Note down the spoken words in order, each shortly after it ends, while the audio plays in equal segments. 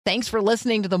Thanks for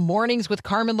listening to the Mornings with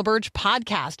Carmen LaBerge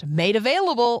podcast, made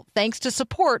available thanks to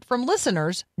support from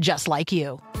listeners just like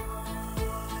you.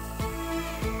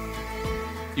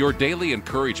 Your daily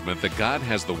encouragement that God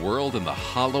has the world in the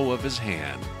hollow of his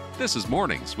hand. This is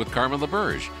Mornings with Carmen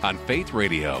LaBerge on Faith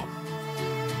Radio.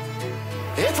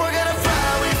 If we're gonna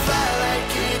fly, we fly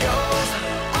like eagles,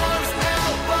 arms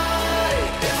out wide.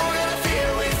 If we're gonna fear,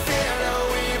 we fear no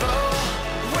evil.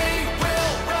 We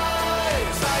will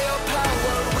rise. By your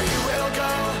power we will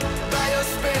go. By your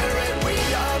spirit we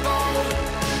are bold.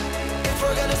 If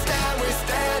we're gonna stand, we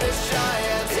stand as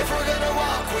giants. If we're gonna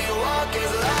walk, we walk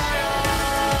as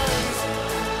lions.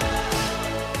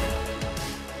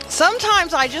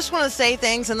 Sometimes I just want to say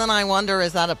things and then I wonder,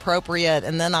 is that appropriate?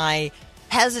 And then I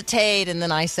hesitate, and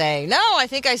then I say, no, I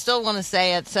think I still want to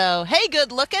say it. So, hey,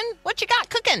 good looking, what you got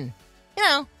cooking? You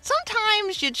know,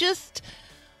 sometimes you just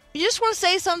want to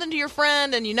say something to your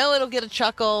friend, and you know it'll get a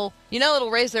chuckle. You know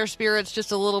it'll raise their spirits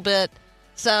just a little bit.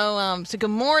 So good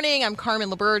morning. I'm Carmen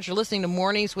LaBerge. You're listening to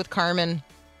Mornings with Carmen.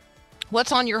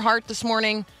 What's on your heart this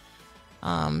morning?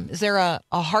 Is there a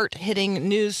heart-hitting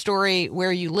news story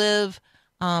where you live?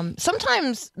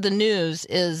 Sometimes the news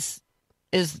is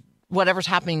whatever's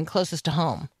happening closest to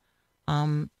home,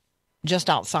 just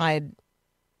outside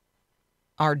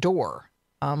our door,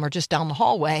 or just down the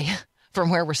hallway from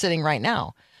where we're sitting right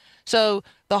now. So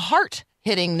the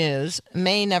heart-hitting news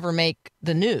may never make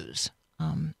the news,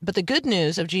 but the good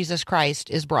news of Jesus Christ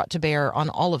is brought to bear on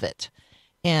all of it.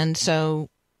 And so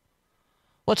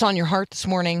what's on your heart this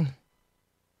morning?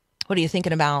 What are you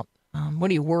thinking about?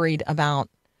 What are you worried about?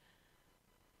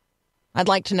 I'd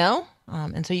like to know.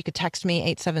 And so you could text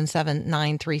me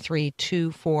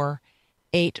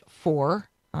 877-933-2484.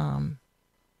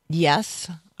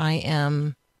 Yes, I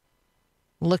am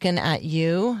looking at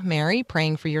you, Mary,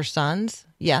 praying for your sons.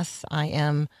 Yes, I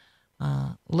am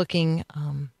looking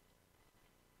on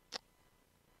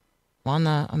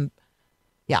the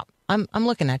I'm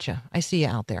looking at you. I see you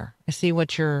out there. I see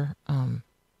what you're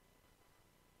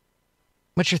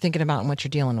thinking about and what you're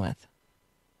dealing with.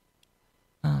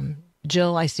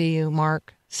 Jill, I see you.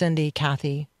 Mark, Cindy,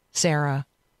 Kathy, Sarah,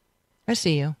 I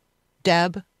see you.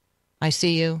 Deb, I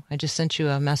see you. I just sent you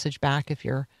a message back if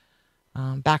you're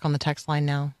back on the text line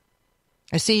now.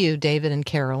 I see you, David and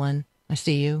Carolyn. I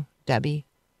see you, Debbie.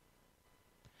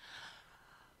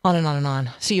 On and on and on.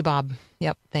 See you, Bob.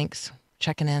 Yep, thanks.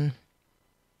 Checking in.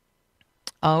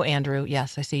 Oh, Andrew,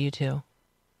 yes, I see you too.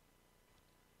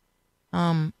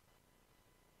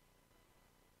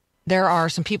 There are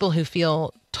some people who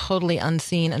feel totally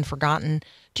unseen and forgotten.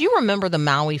 Do you remember the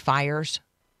Maui fires?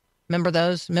 Remember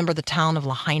those? Remember the town of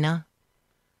Lahaina?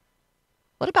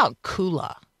 What about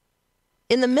Kula?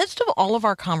 In the midst of all of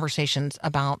our conversations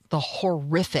about the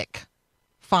horrific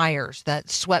fires that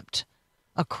swept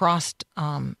across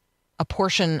a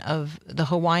portion of the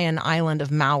Hawaiian island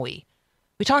of Maui,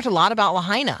 we talked a lot about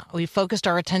Lahaina. We focused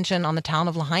our attention on the town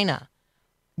of Lahaina.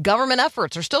 Government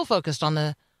efforts are still focused on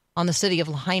the city of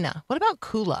Lahaina. What about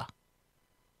Kula?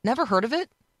 Never heard of it?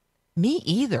 Me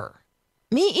either.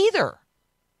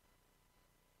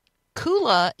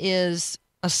 Kula is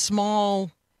a small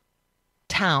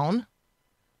town,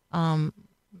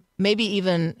 maybe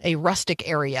even a rustic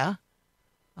area.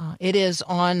 It is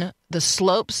on the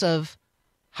slopes of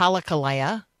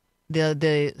Haleakala,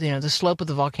 the slope of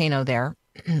the volcano there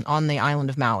on the island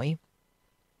of Maui.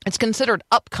 It's considered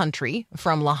upcountry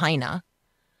from Lahaina.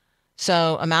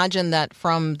 So imagine that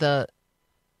from the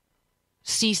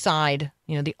seaside,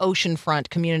 the oceanfront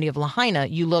community of Lahaina,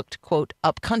 you looked, quote,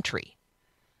 upcountry.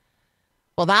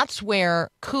 Well, that's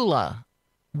where Kula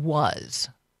was.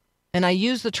 And I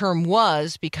use the term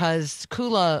was because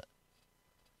Kula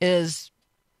is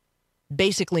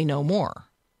basically no more.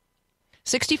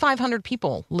 6,500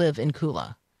 people live in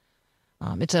Kula.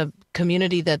 It's a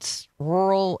community that's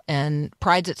rural and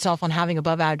prides itself on having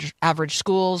above average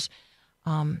schools.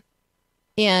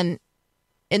 And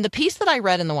in the piece that I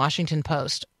read in the Washington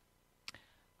Post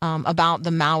about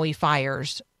the Maui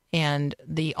fires and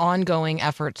the ongoing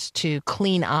efforts to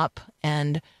clean up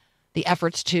and the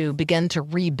efforts to begin to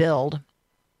rebuild,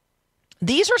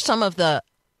 these are some of the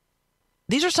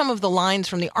lines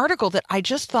from the article that I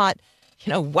just thought,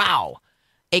 wow,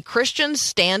 a Christian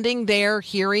standing there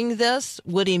hearing this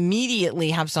would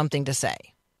immediately have something to say.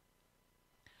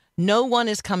 No one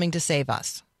is coming to save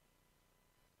us.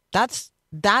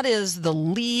 That is the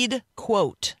lead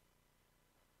quote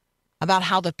about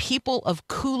how the people of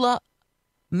Kula,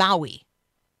 Maui,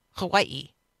 Hawaii,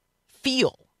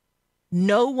 feel.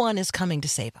 No one is coming to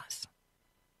save us.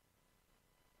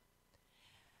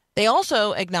 They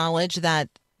also acknowledge that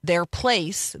their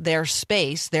place, their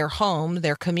space, their home,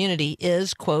 their community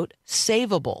is, quote,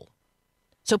 savable.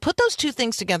 So put those two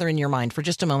things together in your mind for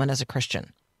just a moment as a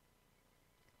Christian.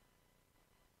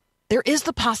 There is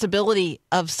the possibility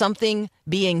of something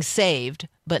being saved,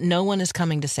 but no one is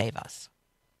coming to save us.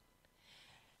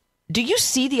 Do you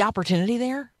see the opportunity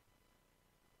there?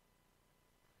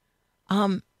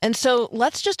 And so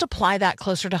let's just apply that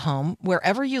closer to home.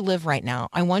 Wherever you live right now,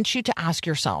 I want you to ask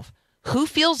yourself, who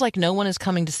feels like no one is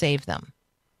coming to save them,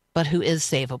 but who is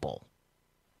savable?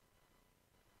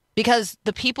 Because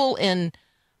the people in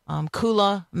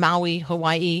Kula, Maui,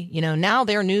 Hawaii, now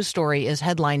their news story is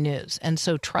headline news. And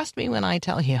so trust me when I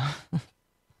tell you,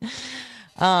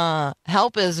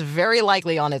 help is very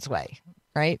likely on its way,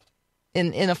 right?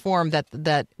 In a form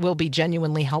that will be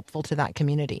genuinely helpful to that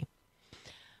community.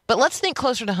 But let's think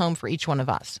closer to home for each one of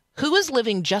us. Who is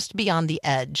living just beyond the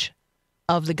edge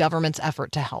of the government's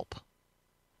effort to help?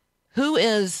 Who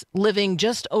is living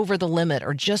just over the limit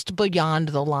or just beyond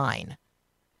the line?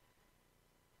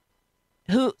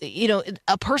 Who,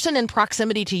 a person in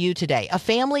proximity to you today, a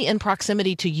family in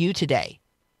proximity to you today,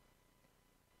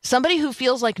 somebody who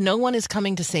feels like no one is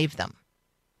coming to save them,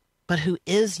 but who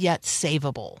is yet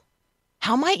savable.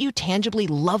 How might you tangibly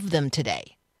love them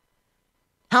today?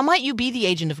 How might you be the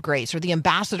agent of grace or the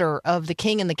ambassador of the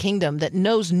King and the kingdom that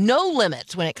knows no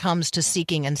limits when it comes to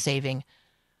seeking and saving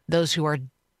those who are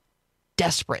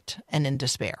desperate and in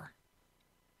despair?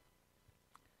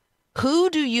 Who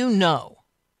do you know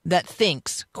that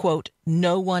thinks, quote,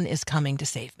 no one is coming to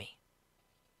save me?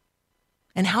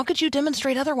 And how could you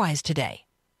demonstrate otherwise today?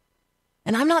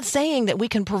 And I'm not saying that we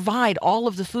can provide all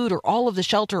of the food or all of the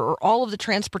shelter or all of the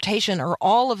transportation or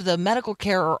all of the medical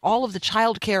care or all of the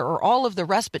child care or all of the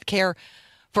respite care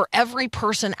for every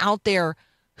person out there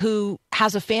who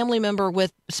has a family member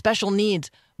with special needs.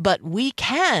 But we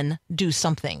can do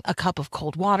something: a cup of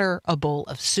cold water, a bowl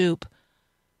of soup,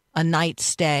 a night's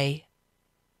stay,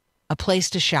 a place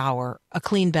to shower, a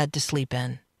clean bed to sleep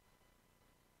in,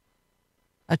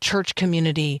 a church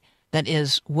community that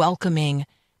is welcoming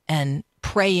and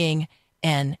praying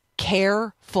and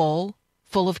full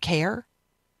of care.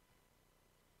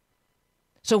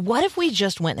 So what if we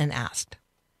just went and asked?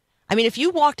 I mean, if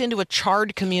you walked into a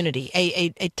charred community,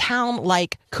 a town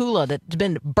like Kula that's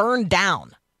been burned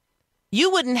down,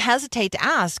 you wouldn't hesitate to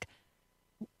ask,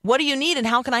 what do you need and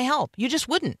how can I help? You just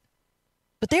wouldn't.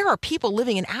 But there are people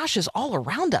living in ashes all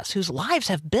around us whose lives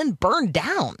have been burned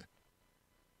down.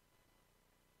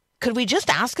 Could we just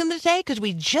ask them today? Could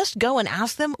we just go and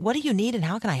ask them, what do you need and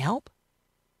how can I help?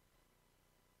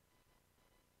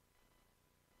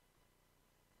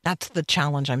 That's the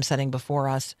challenge I'm setting before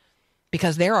us,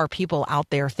 because there are people out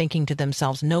there thinking to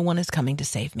themselves, no one is coming to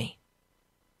save me.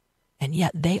 And yet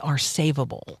they are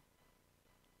savable.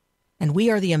 And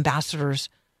we are the ambassadors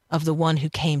of the one who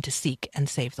came to seek and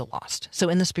save the lost. So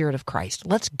in the spirit of Christ,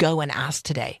 let's go and ask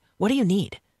today, what do you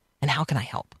need and how can I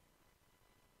help?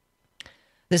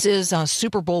 This is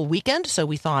Super Bowl weekend, so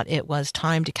we thought it was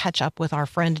time to catch up with our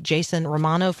friend Jason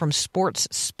Romano from Sports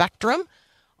Spectrum.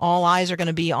 All eyes are going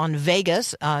to be on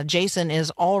Vegas. Jason is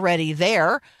already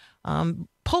there,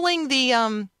 pulling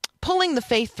the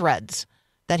faith threads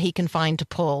that he can find to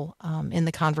pull in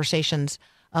the conversations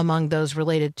among those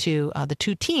related to the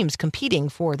two teams competing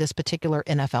for this particular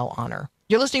NFL honor.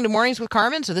 You're listening to Mornings with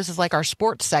Carmen, so this is like our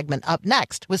sports segment up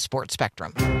next with Sports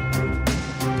Spectrum.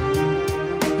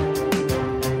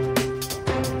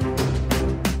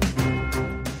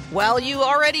 Well, you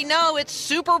already know it's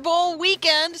Super Bowl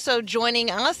weekend, so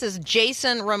joining us is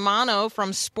Jason Romano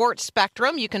from Sports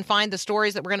Spectrum. You can find the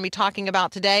stories that we're going to be talking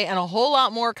about today and a whole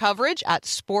lot more coverage at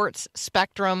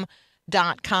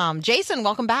sportsspectrum.com. Jason,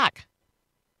 welcome back.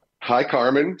 Hi,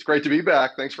 Carmen. It's great to be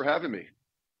back. Thanks for having me.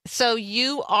 So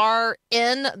you are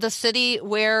in the city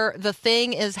where the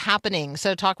thing is happening.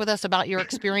 So talk with us about your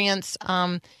experience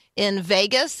in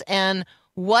Vegas and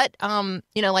what,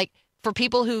 for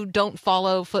people who don't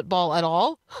follow football at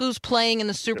all, who's playing in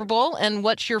the Super Bowl and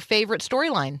what's your favorite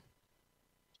storyline?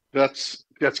 That's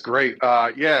great.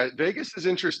 Vegas is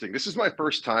interesting. This is my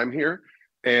first time here,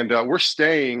 and we're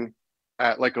staying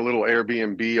at like a little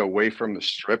Airbnb away from the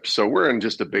Strip. So we're in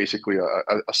just basically a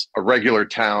regular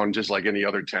town, just like any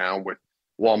other town with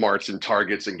Walmarts and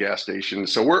Targets and gas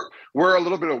stations. So we're a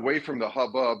little bit away from the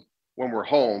hubbub when we're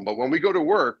home. But when we go to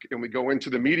work and we go into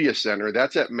the media center,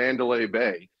 that's at Mandalay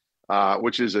Bay,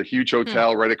 which is a huge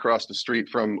hotel right across the street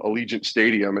from Allegiant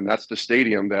Stadium. And that's the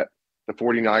stadium that the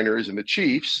 49ers and the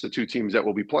Chiefs, the two teams that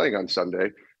will be playing on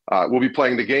Sunday, will be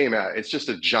playing the game at. It's just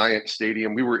a giant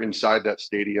stadium. We were inside that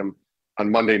stadium on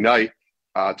Monday night.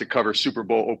 to cover Super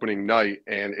Bowl opening night,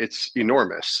 and it's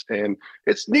enormous. And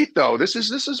it's neat, though. This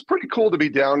is pretty cool to be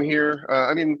down here.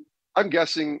 I mean, I'm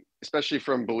guessing, especially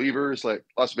from believers, like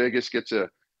Las Vegas gets a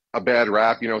bad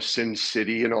rap, Sin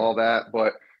City and all that.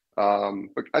 But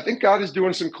I think God is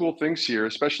doing some cool things here,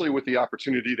 especially with the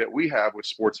opportunity that we have with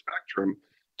Sports Spectrum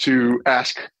to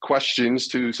ask questions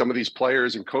to some of these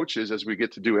players and coaches, as we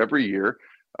get to do every year,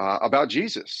 about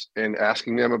Jesus, and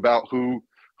asking them about who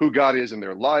God is in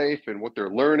their life and what they're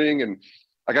learning. And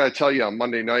I got to tell you, on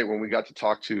Monday night, when we got to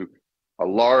talk to a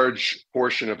large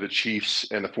portion of the Chiefs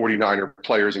and the 49er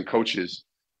players and coaches,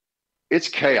 it's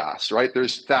chaos, right?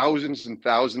 There's thousands and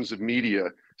thousands of media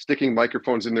sticking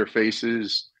microphones in their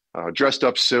faces, dressed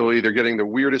up silly. They're getting the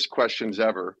weirdest questions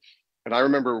ever. And I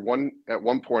remember at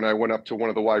one point, I went up to one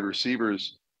of the wide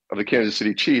receivers of the Kansas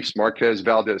City Chiefs, Marquez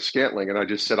Valdez-Scantling, and I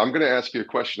just said, I'm going to ask you a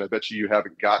question I bet you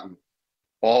haven't gotten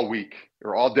all week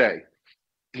or all day.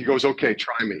 He goes, okay,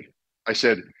 try me. I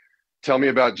said, tell me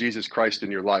about Jesus Christ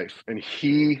in your life. And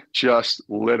he just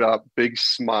lit up, big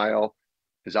smile.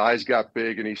 His eyes got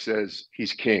big, and he says,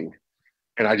 he's king.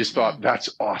 And I just thought, that's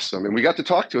awesome. And we got to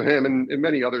talk to him and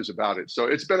many others about it. So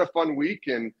it's been a fun week,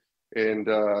 and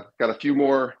got a few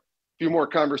more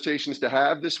conversations to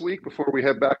have this week before we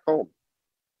head back home.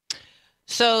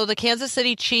 So the Kansas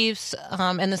City Chiefs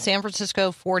and the San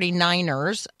Francisco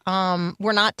 49ers,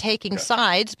 we're not taking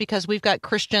sides because we've got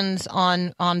Christians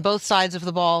on both sides of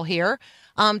the ball here.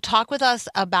 Talk with us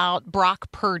about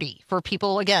Brock Purdy for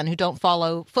people, again, who don't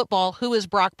follow football. Who is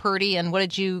Brock Purdy, and what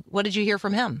did you hear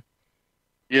from him?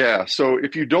 Yeah, so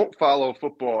if you don't follow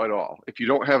football at all, if you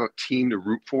don't have a team to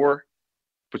root for,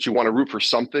 but you want to root for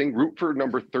something, root for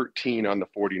number 13 on the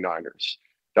 49ers.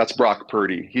 That's Brock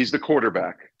Purdy. He's the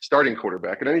quarterback, starting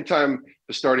quarterback. And anytime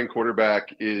the starting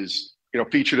quarterback is,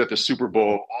 featured at the Super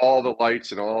Bowl, all the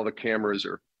lights and all the cameras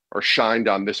are shined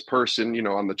on this person.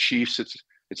 On the Chiefs,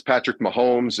 it's Patrick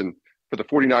Mahomes, and for the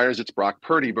 49ers, it's Brock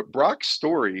Purdy. But Brock's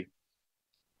story,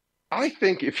 I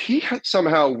think if he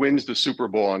somehow wins the Super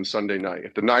Bowl on Sunday night,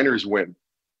 if the Niners win,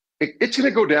 it's going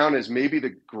to go down as maybe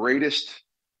the greatest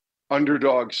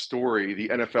underdog story the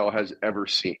NFL has ever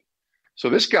seen. So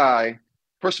this guy,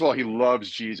 first of all, he loves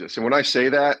Jesus. And when I say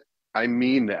that, I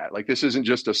mean that. Like, this isn't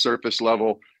just a surface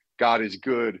level, God is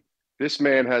good. This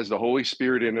man has the Holy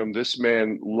Spirit in him. This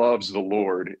man loves the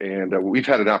Lord. And we've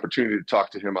had an opportunity to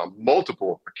talk to him on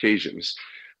multiple occasions.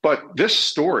 But this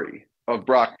story of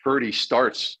Brock Purdy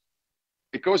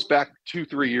it goes back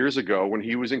 2-3 years ago when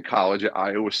he was in college at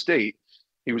Iowa State.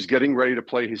 He was getting ready to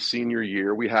play his senior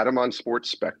year. We had him on Sports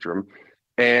Spectrum,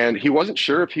 and he wasn't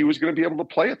sure if he was going to be able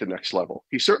to play at the next level.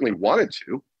 He certainly wanted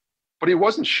to, but he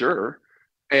wasn't sure.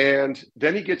 And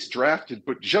then he gets drafted,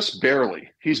 but just barely.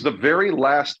 He's the very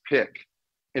last pick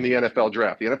in the NFL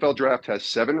draft. The NFL draft has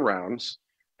 7 rounds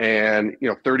and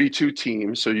 32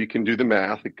 teams, so you can do the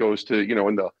math. It goes to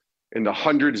in the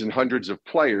hundreds and hundreds of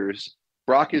players.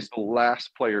 Brock is the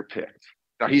last player picked.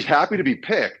 Now, he's happy to be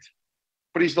picked,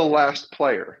 but he's the last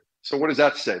player. So what does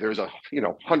that say? There's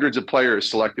hundreds of players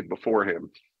selected before him,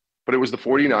 but it was the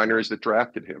 49ers that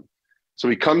drafted him. So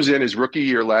he comes in his rookie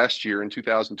year last year in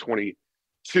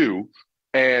 2022,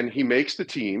 and he makes the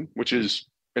team, which is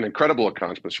an incredible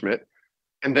accomplishment.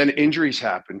 And then injuries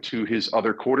happen to his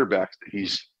other quarterbacks that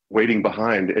he's waiting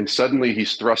behind, and suddenly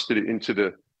he's thrusted into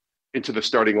the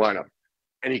starting lineup,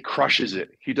 and he crushes it.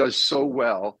 He does so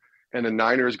well, and the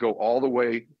Niners go all the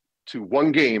way to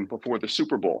one game before the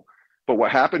Super Bowl. But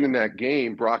what happened in that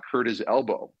game, Brock hurt his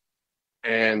elbow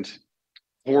and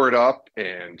tore it up,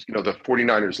 and the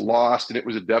 49ers lost, and it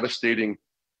was a devastating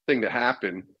thing to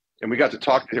happen. And we got to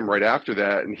talk to him right after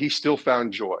that, and he still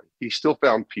found joy. He still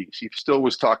found peace. He still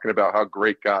was talking about how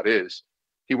great God is.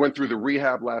 He went through the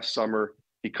rehab last summer.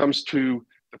 He comes to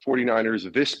the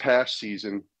 49ers this past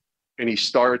season, and he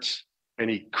starts and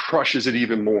he crushes it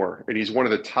even more. And he's one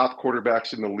of the top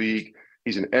quarterbacks in the league.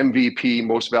 He's an MVP,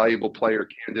 most valuable player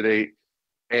candidate,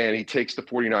 and he takes the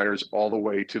 49ers all the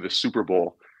way to the Super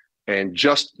Bowl. And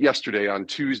just yesterday, on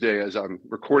Tuesday, as I'm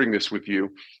recording this with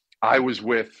you, I was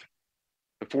with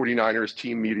the 49ers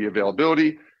team media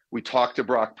availability. We talked to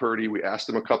Brock Purdy. We asked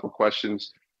him a couple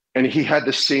questions, and he had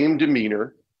the same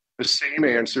demeanor, the same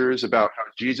answers about how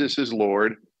Jesus is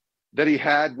Lord that he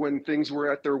had when things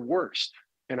were at their worst.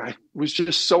 And I was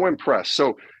just so impressed.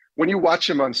 So when you watch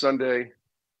him on Sunday,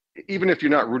 even if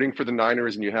you're not rooting for the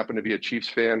Niners and you happen to be a Chiefs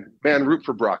fan, man, root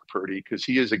for Brock Purdy, because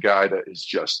he is a guy that is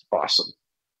just awesome.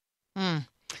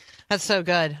 That's so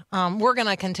good. We're going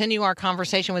to continue our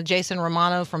conversation with Jason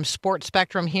Romano from Sports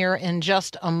Spectrum here in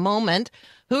just a moment.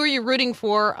 Who are you rooting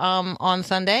for on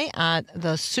Sunday at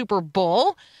the Super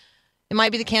Bowl? It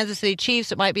might be the Kansas City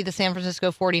Chiefs. It might be the San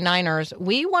Francisco 49ers.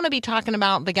 We want to be talking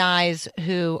about the guys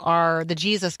who are the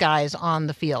Jesus guys on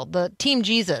the field, the Team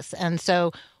Jesus. And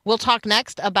so we'll talk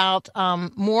next about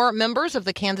more members of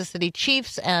the Kansas City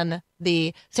Chiefs and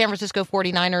the San Francisco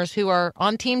 49ers who are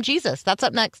on Team Jesus. That's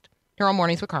up next here on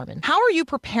Mornings with Carmen. How are you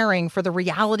preparing for the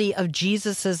reality of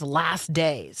Jesus's last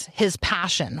days, his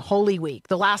passion, Holy Week,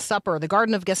 the Last Supper, the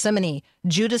Garden of Gethsemane,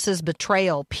 Judas's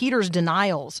betrayal, Peter's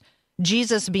denials,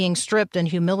 Jesus being stripped and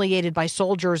humiliated by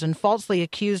soldiers and falsely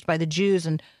accused by the Jews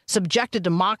and subjected to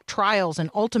mock trials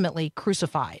and ultimately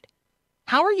crucified?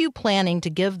 How are you planning to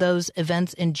give those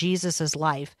events in Jesus'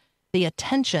 life the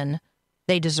attention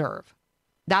they deserve?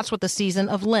 That's what the season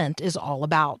of Lent is all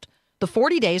about. The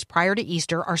 40 days prior to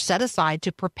Easter are set aside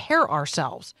to prepare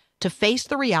ourselves to face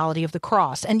the reality of the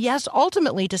cross and, yes,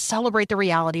 ultimately to celebrate the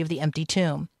reality of the empty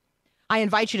tomb. I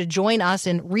invite you to join us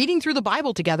in reading through the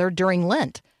Bible together during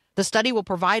Lent. The study will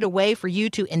provide a way for you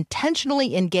to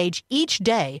intentionally engage each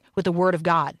day with the Word of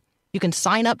God. You can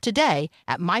sign up today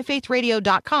at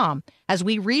myfaithradio.com as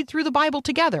we read through the Bible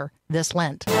together this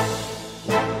Lent.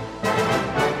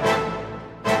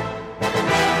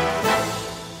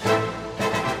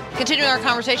 Continuing our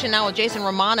conversation now with Jason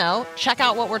Romano. Check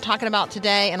out what we're talking about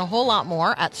today and a whole lot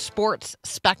more at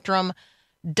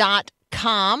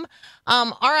sportsspectrum.com.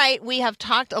 All right, we have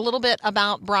talked a little bit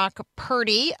about Brock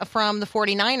Purdy from the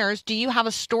 49ers. Do you have a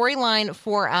storyline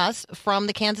for us from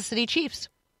the Kansas City Chiefs?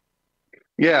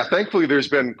 Yeah, thankfully there's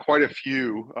been quite a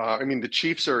few. The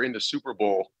Chiefs are in the Super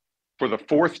Bowl for the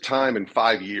fourth time in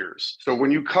 5 years. So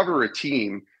when you cover a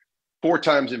team 4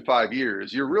 times in 5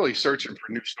 years, you're really searching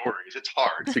for new stories. It's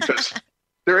hard because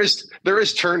there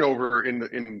is turnover in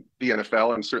the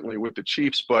NFL and certainly with the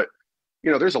Chiefs, but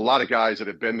there's a lot of guys that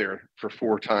have been there for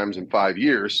 4 times in 5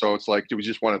 years. So it's like, do we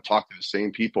just want to talk to the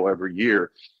same people every year?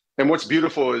 And what's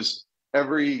beautiful is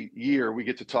every year we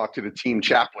get to talk to the team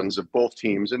chaplains of both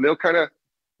teams, and they'll kind of,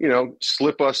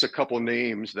 slip us a couple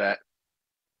names that,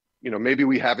 maybe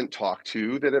we haven't talked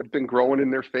to that have been growing in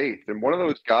their faith. And one of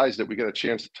those guys that we got a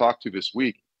chance to talk to this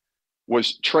week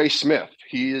was Trey Smith.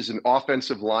 He is an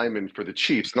offensive lineman for the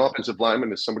Chiefs. An offensive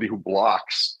lineman is somebody who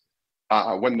blocks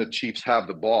when the Chiefs have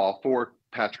the ball for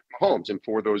Patrick Mahomes and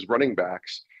for those running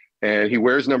backs. And he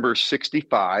wears number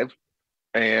 65.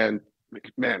 And,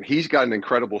 man, he's got an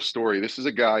incredible story. This is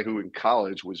a guy who in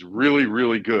college was really,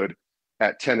 really good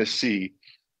at Tennessee.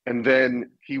 And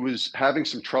then he was having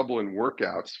some trouble in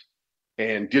workouts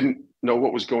and didn't know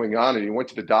what was going on. And he went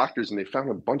to the doctors and they found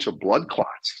a bunch of blood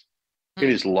clots in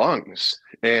his lungs.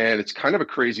 And it's kind of a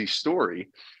crazy story.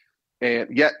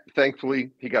 And yet, thankfully,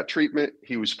 he got treatment.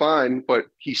 He was fine, but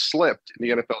he slipped in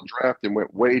the NFL draft and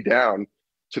went way down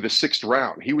to the 6th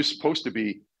round. He was supposed to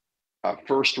be a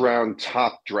first-round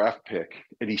top draft pick,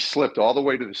 and he slipped all the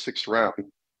way to the 6th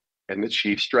round, and the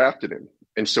Chiefs drafted him.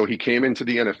 And so he came into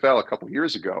the NFL a couple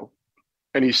years ago,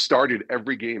 and he started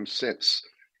every game since.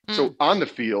 So on the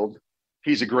field,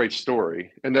 he's a great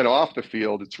story. And then off the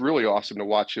field, it's really awesome to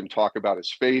watch him talk about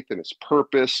his faith and his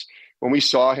purpose. When we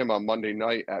saw him on Monday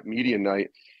night at media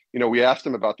night, we asked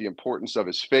him about the importance of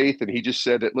his faith. And he just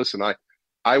said that, listen,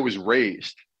 I was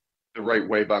raised the right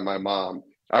way by my mom.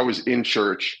 I was in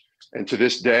church. And to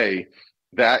this day,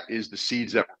 that is the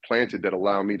seeds that were planted that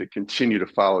allow me to continue to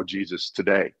follow Jesus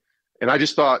today. And I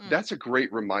just thought that's a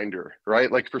great reminder,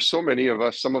 right? Like for so many of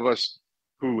us, some of us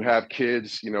who have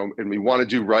kids, and we want to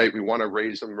do right, we want to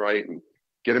raise them right and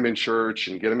get them in church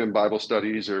and get them in Bible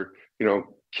studies or,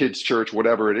 kids' church,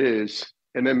 whatever it is.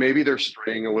 And then maybe they're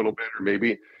straying a little bit, or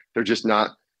maybe they're just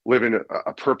not living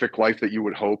a perfect life that you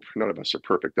would hope. None of us are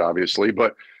perfect, obviously.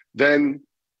 But then,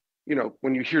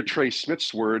 when you hear Trey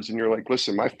Smith's words and you're like,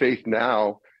 listen, my faith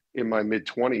now in my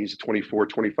mid-20s, 24,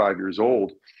 25 years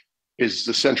old, is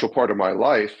the central part of my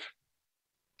life.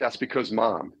 That's because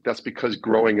mom. That's because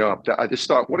growing up. I just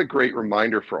thought, what a great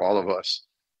reminder for all of us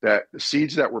that the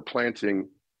seeds that we're planting,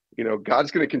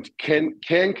 God's going to can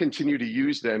continue to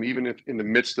use them, even if in the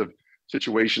midst of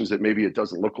situations that maybe it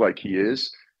doesn't look like he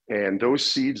is. And those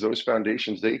seeds, those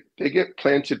foundations, they get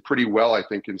planted pretty well, I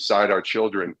think, inside our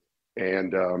children.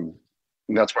 And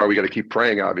that's why we got to keep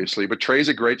praying, obviously. But Trey's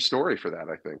a great story for that,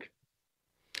 I think.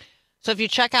 So if you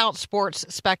check out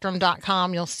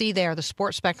sportsspectrum.com, you'll see there the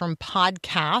Sports Spectrum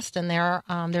podcast, and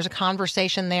there's a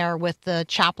conversation there with the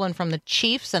chaplain from the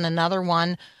Chiefs and another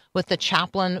one with the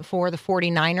chaplain for the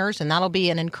 49ers, and that'll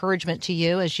be an encouragement to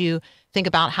you as you think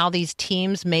about how these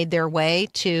teams made their way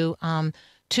to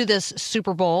this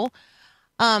Super Bowl.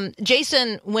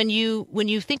 Jason, when you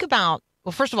think about,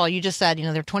 well, first of all, you just said,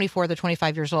 they're 24, they're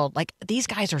 25 years old. Like, these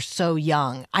guys are so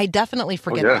young. I definitely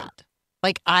forget that.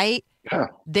 Like,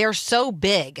 they're so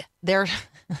big.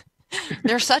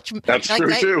 They're such That's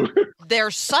like true too.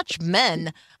 they're such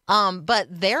men, but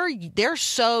they're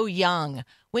so young.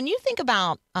 When you think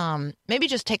about maybe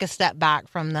just take a step back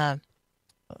from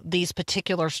these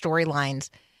particular storylines,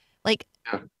 like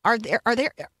Yeah.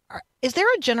 is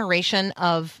there a generation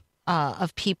of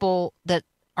people that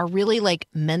are really like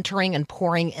mentoring and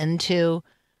pouring into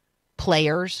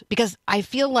players? Because I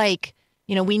feel like,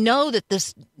 we know that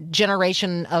this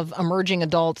generation of emerging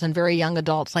adults and very young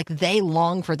adults, like they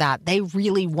long for that. They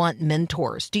really want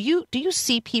mentors. Do you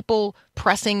see people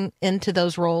pressing into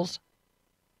those roles?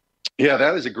 Yeah,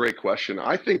 that is a great question.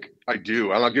 I think I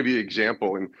do. And I'll give you an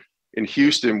example. In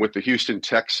Houston with the Houston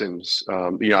Texans,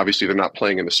 obviously they're not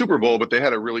playing in the Super Bowl, but they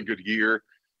had a really good year.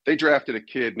 They drafted a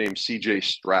kid named C.J.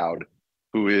 Stroud,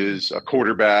 who is a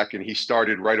quarterback, and he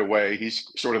started right away. He's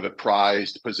sort of the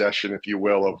prized possession, if you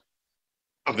will,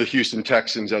 of the Houston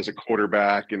Texans as a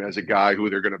quarterback and as a guy who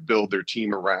they're going to build their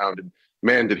team around. And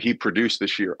man, did he produce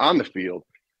this year on the field.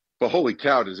 But holy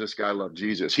cow, does this guy love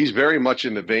Jesus. He's very much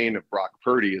in the vein of Brock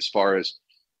Purdy as far as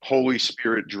Holy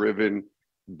Spirit driven,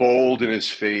 bold in his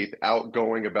faith,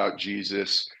 outgoing about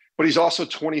Jesus. But he's also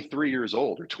 23 years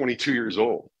old or 22 years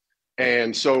old.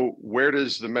 And so where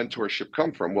does the mentorship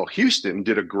come from? Well, Houston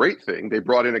did a great thing. They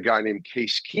brought in a guy named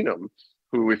Case Keenum,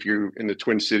 who, if you're in the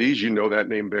Twin Cities, you know that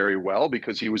name very well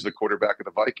because he was the quarterback of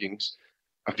the Vikings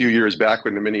a few years back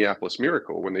in the Minneapolis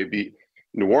Miracle when they beat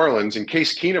New Orleans. And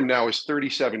Case Keenum now is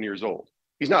 37 years old.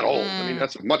 He's not old. I mean,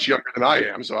 that's much younger than I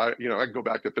am. So I can go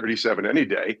back to 37 any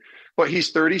day. But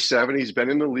he's 37. He's been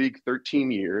in the league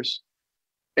 13 years.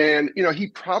 And, he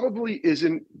probably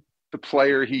isn't the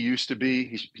player he used to be.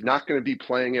 He's not going to be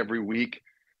playing every week.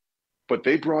 But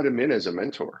they brought him in as a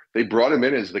mentor. They brought him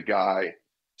in as the guy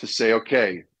to say,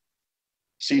 okay,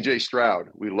 C.J. Stroud,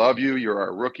 we love you. You're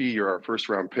our rookie. You're our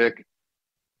first-round pick.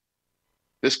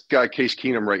 This guy, Case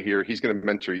Keenum right here, he's going to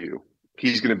mentor you.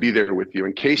 He's going to be there with you.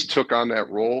 And Case took on that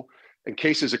role. And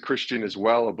Case is a Christian as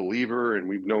well, a believer, and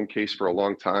we've known Case for a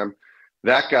long time.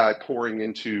 That guy pouring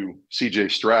into C.J.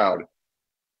 Stroud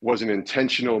was an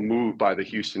intentional move by the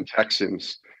Houston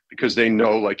Texans because they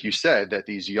know, like you said, that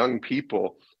these young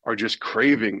people are just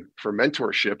craving for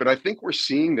mentorship. And I think we're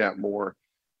seeing that more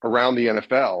around the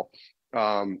NFL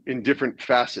in different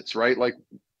facets, right? Like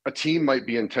a team might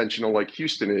be intentional like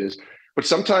Houston is, but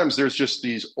sometimes there's just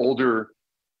these older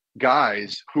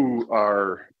guys who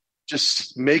are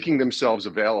just making themselves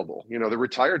available. The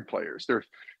retired players, they're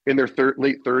in their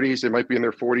late 30s, they might be in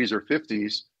their 40s or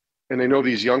 50s, and they know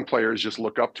these young players just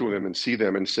look up to them and see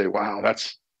them and say, wow,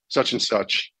 that's such and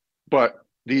such. But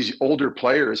these older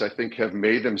players, I think, have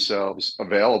made themselves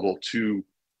available to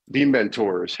be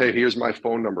mentors. Hey, here's my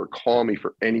phone number. Call me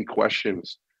for any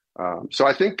questions. So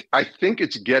I think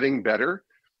it's getting better.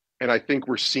 And I think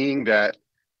we're seeing that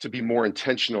to be more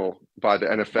intentional by the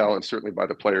NFL and certainly by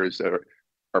the players that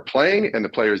are playing and the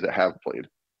players that have played.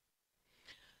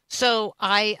 So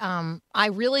I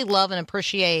really love and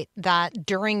appreciate that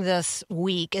during this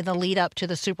week in the lead up to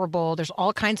the Super Bowl, there's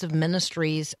all kinds of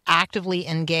ministries actively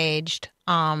engaged.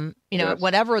 Yes.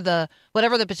 Whatever the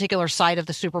particular side of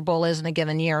the Super Bowl is in a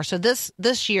given year. So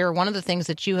this year, one of the things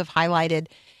that you have highlighted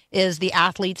is the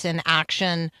Athletes in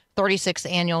Action 36th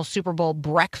annual Super Bowl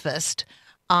breakfast,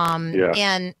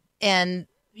 and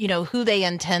who they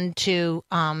intend to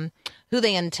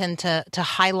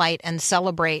highlight and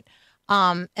celebrate.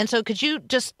 And so could you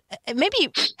just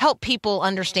maybe help people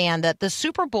understand that the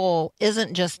Super Bowl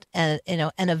isn't just an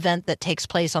event that takes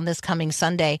place on this coming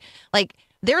Sunday? Like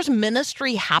there's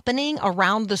ministry happening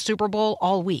around the Super Bowl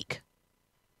all week.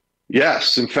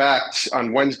 Yes. In fact,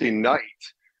 on Wednesday night,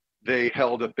 they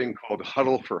held a thing called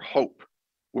Huddle for Hope,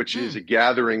 which is a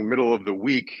gathering middle of the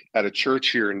week at a church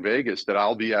here in Vegas that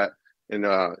I'll be at, and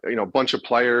a bunch of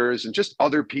players and just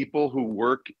other people who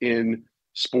work in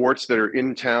sports that are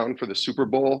in town for the Super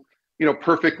Bowl.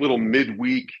 Perfect little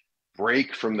midweek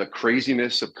break from the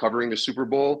craziness of covering the Super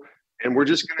Bowl. And we're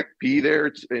just going to be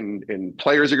there, and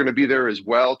players are going to be there as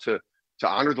well to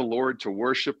honor the Lord, to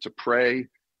worship, to pray,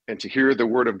 and to hear the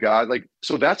word of God.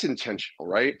 So that's intentional,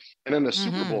 right? And then the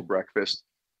Super Bowl breakfast,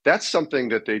 that's something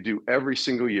that they do every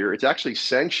single year. It's actually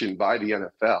sanctioned by the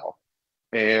NFL.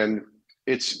 And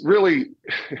it's really,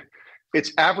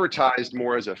 it's advertised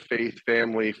more as a faith,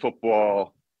 family,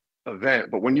 football event.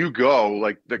 But when you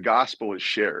go, the gospel is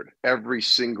shared every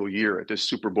single year at this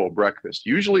Super Bowl breakfast,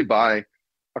 usually by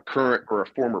a current or a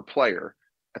former player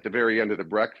at the very end of the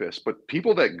breakfast. But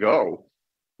people that go,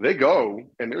 they go,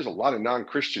 and there's a lot of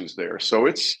non-Christians there. So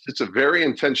it's a very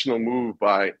intentional move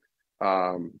by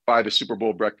the Super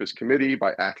Bowl Breakfast Committee,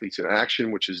 by Athletes in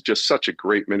Action, which is just such a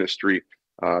great ministry.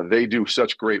 They do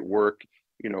such great work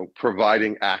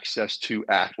providing access to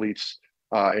athletes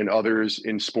and others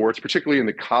in sports, particularly in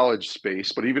the college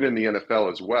space, but even in the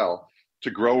NFL as well, to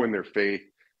grow in their faith,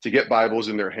 to get Bibles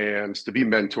in their hands, to be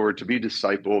mentored, to be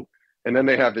discipled. And then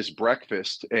they have this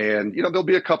breakfast, and there'll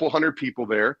be a couple hundred people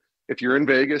there. If you're in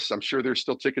Vegas, I'm sure there's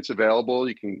still tickets available.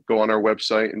 You can go on our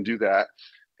website and do that.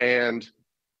 And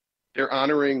they're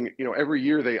honoring, every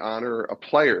year they honor a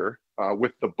player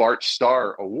with the Bart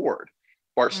Starr Award.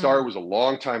 Bart Starr was a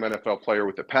longtime NFL player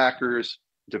with the Packers,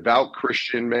 devout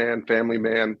Christian man, family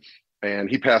man, and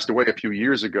he passed away a few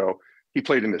years ago. He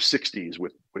played in the 60s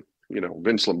with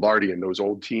Vince Lombardi and those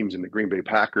old teams in the Green Bay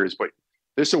Packers. But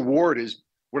this award is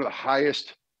one of the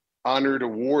highest honored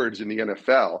awards in the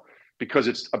NFL because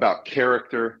it's about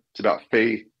character, it's about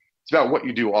faith, it's about what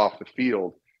you do off the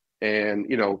field. And,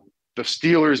 the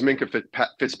Steelers' Minka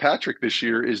Fitzpatrick this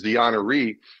year is the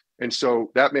honoree. And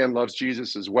so that man loves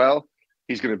Jesus as well.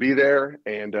 He's going to be there,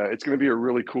 and it's going to be a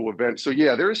really cool event. So,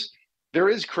 yeah, there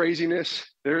is craziness.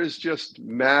 There is just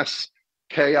mass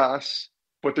chaos,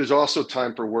 but there's also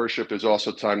time for worship. There's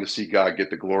also time to see God get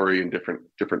the glory in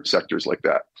different sectors like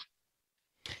that.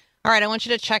 All right, I want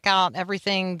you to check out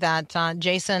everything that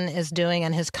Jason is doing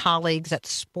and his colleagues at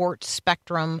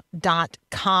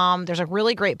sportspectrum.com. There's a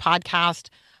really great podcast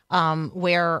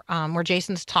where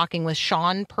Jason's talking with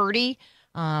Sean Purdy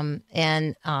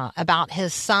and about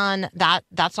his son.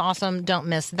 That's awesome. Don't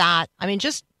miss that. I mean,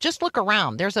 just look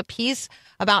around. There's a piece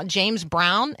about James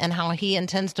Brown and how he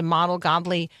intends to model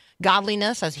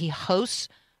godliness as he hosts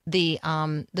the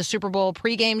Super Bowl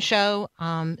pregame show.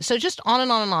 So just on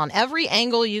and on and on. Every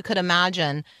angle you could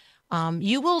imagine,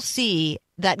 you will see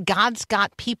that God's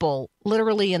got people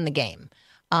literally in the game.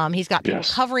 He's got people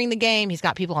covering the game. He's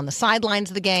got people on the sidelines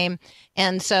of the game.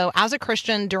 And so as a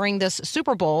Christian during this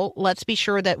Super Bowl, let's be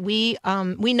sure that we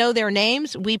know their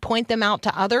names. We point them out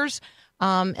to others.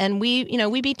 And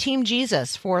we be Team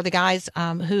Jesus for the guys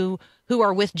who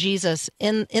are with Jesus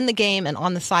in the game and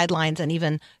on the sidelines and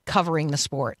even covering the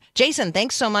sport. Jason,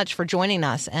 thanks so much for joining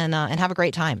us and have a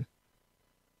great time.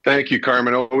 Thank you,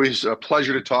 Carmen. Always a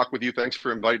pleasure to talk with you. Thanks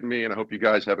for inviting me, and I hope you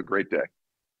guys have a great day.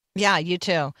 Yeah, you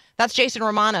too. That's Jason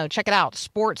Romano. Check it out,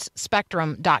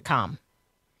 sportspectrum.com.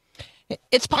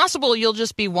 It's possible you'll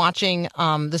just be watching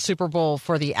the Super Bowl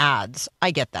for the ads.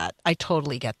 I get that. I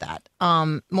totally get that.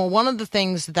 Well, one of the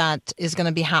things that is going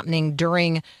to be happening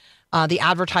during the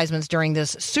advertisements during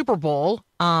this Super Bowl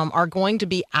are going to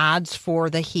be ads for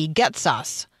the He Gets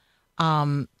Us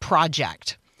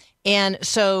project. And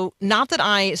so not that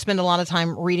I spend a lot of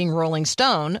time reading Rolling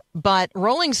Stone, but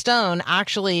Rolling Stone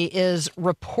actually is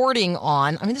reporting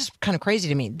on, this is kind of crazy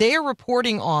to me. They are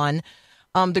reporting on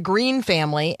the Green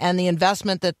family and the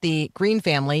investment that the Green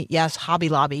family, yes, Hobby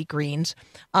Lobby Greens,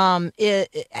 the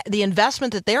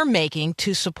investment that they're making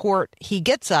to support He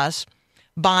Gets Us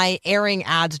by airing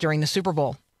ads during the Super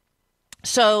Bowl.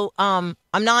 So I'm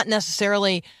not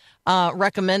necessarily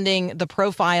recommending the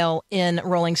profile in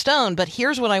Rolling Stone, but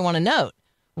here's what I want to note.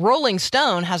 Rolling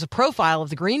Stone has a profile of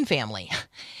the Green family.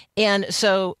 And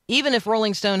so even if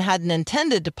Rolling Stone hadn't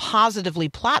intended to positively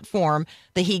platform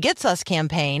the He Gets Us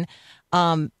campaign,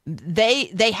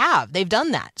 they've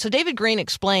done that. So David Green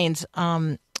explains,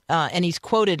 and he's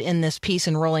quoted in this piece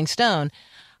in Rolling Stone,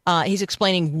 he's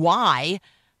explaining why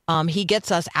He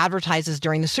Gets Us advertises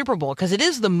during the Super Bowl, because it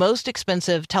is the most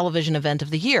expensive television event of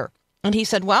the year. And he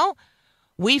said, well,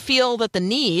 we feel that the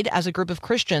need as a group of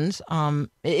Christians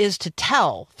is to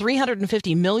tell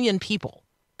 350 million people,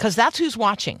 because that's who's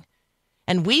watching.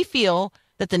 And we feel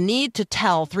that the need to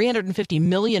tell 350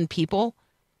 million people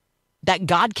that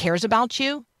God cares about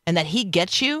you and that He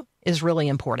gets you is really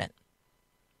important.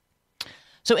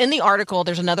 So in the article,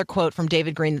 there's another quote from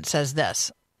David Green that says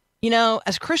this: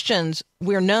 as Christians,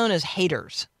 we're known as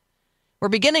haters. We're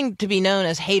beginning to be known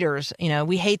as haters.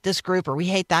 We hate this group or we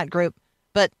hate that group,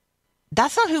 but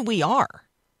that's not who we are.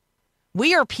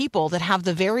 We are people that have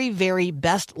the very, very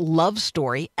best love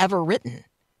story ever written.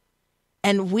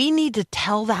 And we need to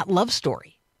tell that love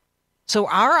story. So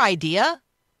our idea,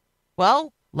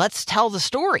 well, let's tell the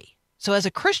story. So as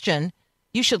a Christian,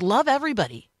 you should love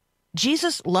everybody.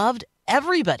 Jesus loved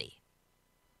everybody.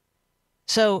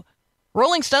 So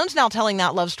Rolling Stone's now telling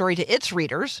that love story to its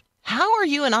readers. How are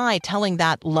you and I telling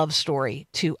that love story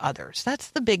to others? That's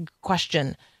the big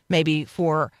question maybe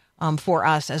for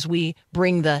us as we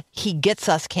bring the He Gets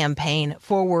Us campaign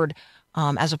forward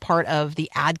as a part of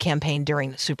the ad campaign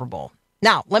during the Super Bowl.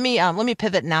 Now, let me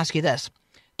pivot and ask you this.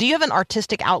 Do you have an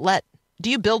artistic outlet?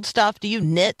 Do you build stuff? Do you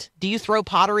knit? Do you throw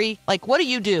pottery? Like, what do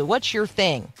you do? What's your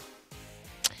thing?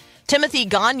 Timothy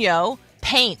Gagnon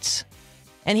paints.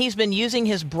 and he's been using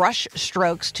his brush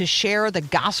strokes to share the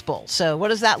gospel. So what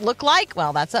does that look like?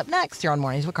 Well, that's up next here on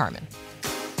Mornings with Carmen.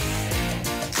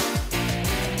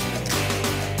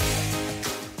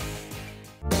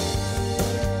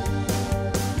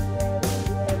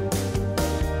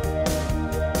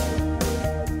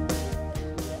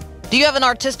 Do you have an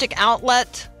artistic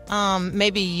outlet?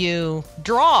 Maybe you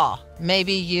draw.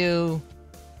 Maybe you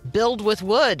build with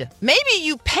wood. Maybe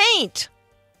you paint.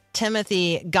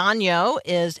 Timothy Gagnon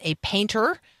is a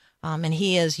painter, and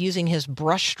he is using his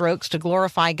brush strokes to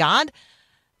glorify God.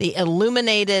 The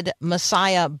Illuminated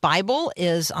Messiah Bible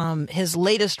is his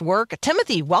latest work.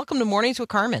 Timothy, welcome to Mornings with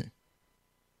Carmen.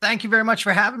 Thank you very much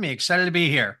for having me. Excited to be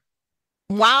here.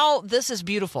 Wow, this is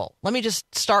beautiful. Let me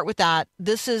just start with that.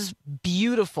 This is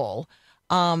beautiful.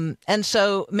 And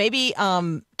so maybe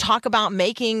talk about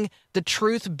making the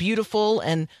truth beautiful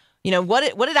and, what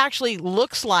it actually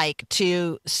looks like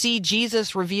to see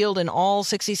Jesus revealed in all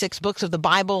 66 books of the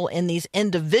Bible in these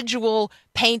individual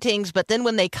paintings. But then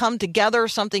when they come together,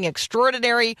 something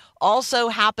extraordinary also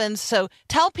happens. So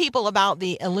tell people about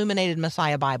the Illuminated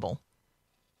Messiah Bible.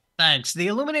 Thanks. The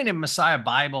Illuminated Messiah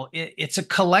Bible, it's a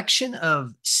collection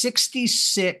of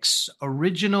 66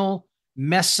 original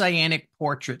messianic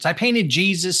portraits. I painted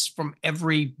Jesus from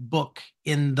every book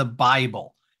in the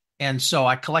Bible. And so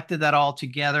I collected that all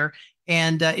together,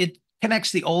 and it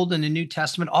connects the Old and the New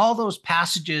Testament, all those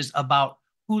passages about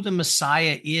who the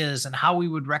Messiah is and how we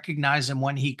would recognize him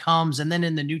when he comes. And then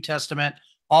in the New Testament,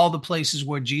 all the places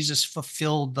where Jesus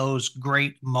fulfilled those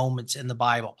great moments in the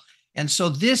Bible. And so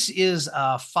this is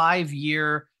a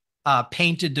 5-year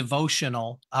painted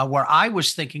devotional where I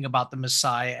was thinking about the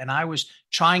Messiah, and I was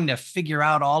trying to figure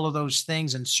out all of those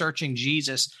things and searching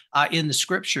Jesus in the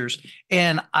scriptures.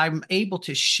 And I'm able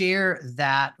to share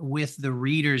that with the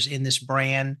readers in this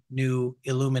brand new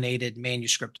illuminated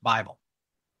manuscript Bible.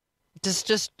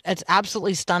 It's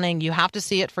absolutely stunning. You have to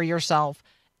see it for yourself.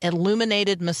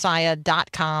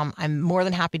 IlluminatedMessiah.com. I'm more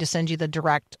than happy to send you the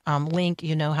direct link.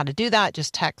 You know how to do that.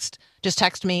 Just text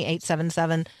me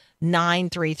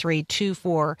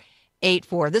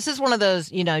 877-933-2484. This is one of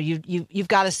those, you've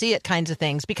got to see it kinds of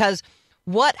things, because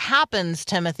what happens,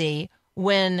 Timothy,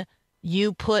 when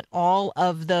you put all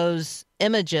of those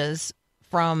images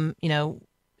from,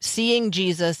 seeing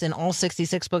Jesus in all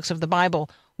 66 books of the Bible,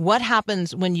 what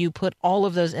happens when you put all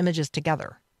of those images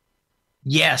together?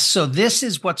 Yes. So this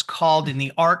is what's called in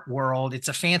the art world. It's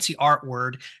a fancy art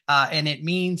word, and it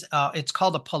means it's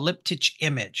called a polyptych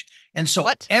image. And so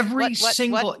what is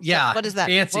that?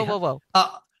 Fancy. Whoa.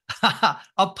 A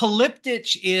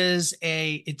polyptych is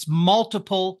it's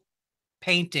multiple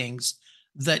paintings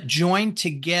that join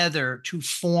together to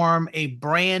form a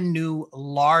brand new,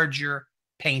 larger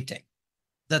painting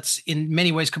that's in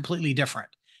many ways completely different.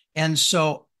 And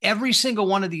so every single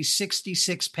one of these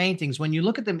 66 paintings, when you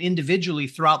look at them individually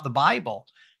throughout the Bible,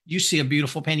 you see a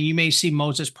beautiful painting. You may see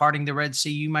Moses parting the Red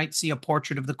Sea. You might see a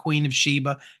portrait of the Queen of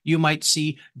Sheba. You might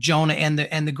see Jonah and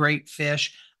the great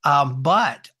fish.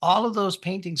 But all of those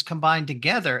paintings combine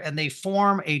together and they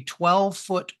form a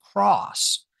 12-foot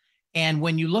cross. And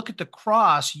when you look at the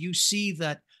cross, you see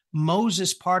that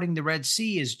Moses parting the Red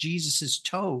Sea is Jesus's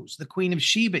toes. The Queen of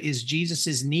Sheba is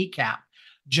Jesus's kneecap.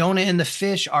 Jonah and the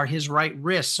fish are his right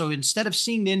wrist. So instead of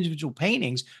seeing the individual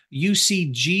paintings, you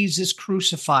see Jesus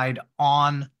crucified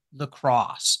on the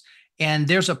cross. And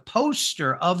there's a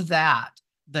poster of that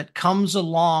comes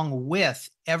along with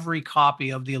every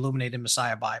copy of the Illuminated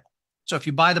Messiah Bible. So if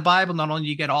you buy the Bible, not only do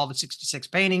you get all the 66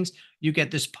 paintings, you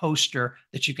get this poster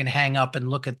that you can hang up and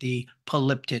look at the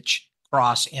polyptych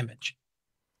cross image.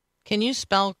 Can you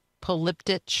spell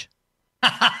polyptych?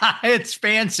 It's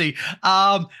fancy.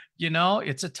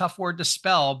 It's a tough word to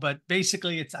spell, but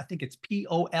basically I think it's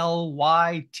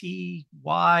Polytych,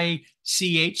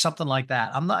 something like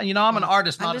that. I'm not, I'm an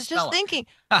artist, not a speller. I was just thinking,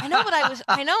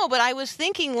 but I was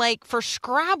thinking, like, for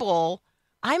Scrabble,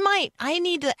 I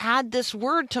need to add this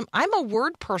word to, I'm a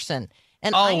word person.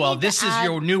 And this is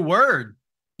your new word.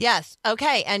 Yes.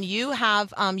 Okay. And you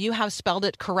have spelled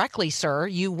it correctly, sir.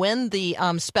 You win the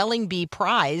spelling bee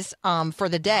prize for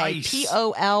the day. Nice.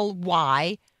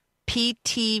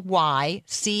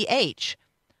 Polyptych.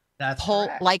 That's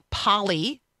correct. Like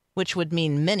poly, which would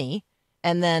mean many,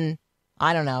 and then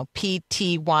I don't know,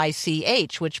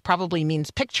 Ptych, which probably means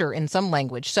picture in some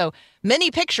language. So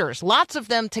many pictures, lots of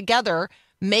them together,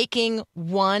 making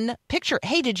one picture.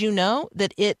 Hey, did you know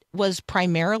that it was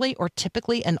primarily or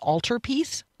typically an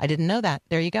altarpiece? I didn't know that.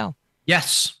 There you go.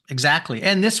 Yes, exactly.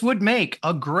 And this would make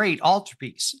a great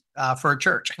altarpiece for a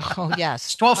church. Oh, yes.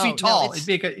 It's 12 feet tall. No, It'd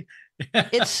be a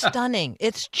it's stunning.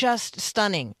 It's just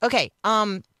stunning. Okay.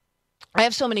 I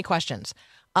have so many questions.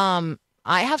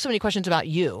 I have so many questions about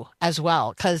you as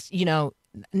well, because, you know,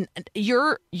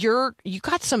 you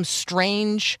got some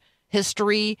strange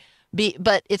history,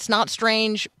 but it's not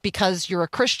strange because you're a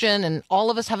Christian, and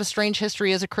all of us have a strange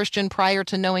history as a Christian prior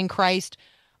to knowing Christ.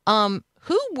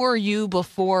 Who were you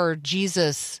before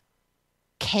Jesus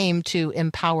came to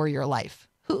empower your life?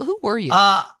 Who were you?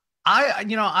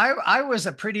 I was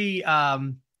a pretty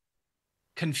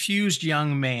confused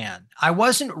young man. I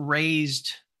wasn't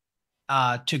raised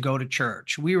to go to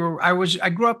church. I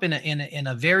grew up in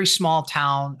a very small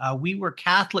town. We were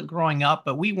Catholic growing up,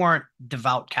 but we weren't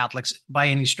devout Catholics by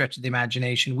any stretch of the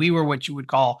imagination. We were what you would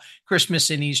call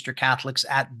Christmas and Easter Catholics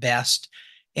at best.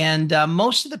 And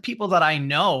most of the people that I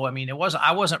know, I mean,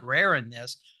 I wasn't rare in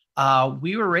this.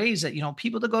 We were raised that, you know,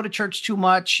 people that go to church too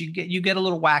much, you get a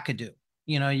little wackadoo.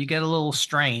 You know, you get a little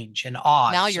strange and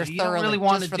odd. Now you're so thoroughly, really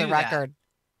want just to for the do record.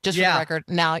 Just for the record,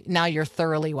 now you're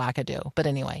thoroughly wackadoo. But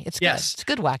anyway, it's good. It's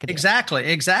good wackadoo.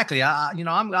 Exactly.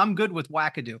 I'm good with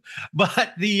wackadoo.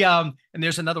 But and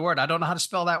there's another word. I don't know how to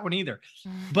spell that one either.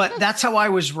 But that's how I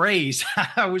was raised.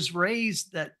 I was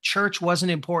raised that church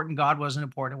wasn't important. God wasn't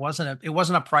important. It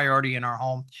wasn't a priority in our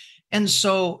home. And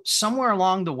so somewhere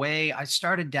along the way, I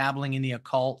started dabbling in the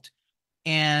occult.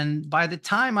 And by the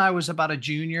time I was about a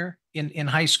junior in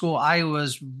high school, I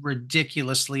was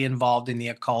ridiculously involved in the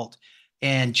occult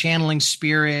and channeling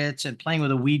spirits and playing with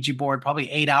a Ouija board,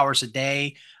 probably 8 hours a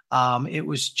day. It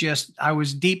was just, I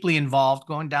was deeply involved,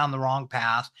 going down the wrong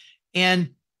path.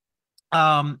 And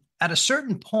at a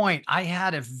certain point, I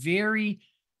had a very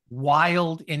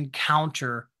wild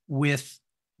encounter with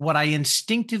what I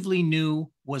instinctively knew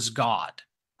was God.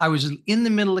 I was in the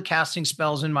middle of casting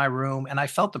spells in my room, and I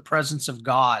felt the presence of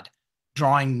God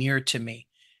drawing near to me.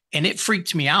 And it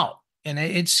freaked me out, and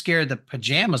it scared the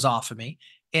pajamas off of me.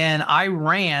 And I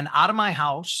ran out of my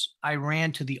house. I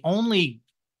ran to the only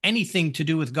anything to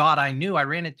do with God I knew. I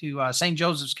ran into St.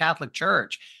 Joseph's Catholic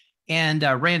Church and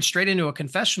ran straight into a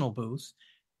confessional booth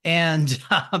and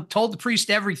told the priest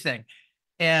everything.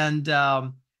 And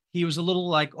he was a little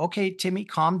like, okay, Timmy,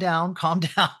 calm down.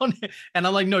 And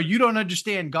I'm like, no, you don't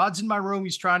understand. God's in my room.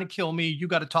 He's trying to kill me. You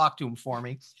got to talk to him for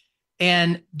me.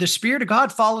 And the Spirit of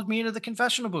God followed me into the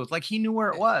confessional booth. Like he knew where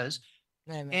it was.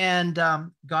 Amen.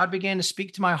 And God began to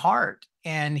speak to my heart,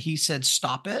 and he said,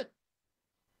 stop it.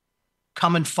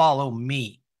 Come and follow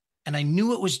me. And I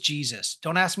knew it was Jesus.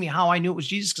 Don't ask me how I knew it was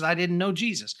Jesus, because I didn't know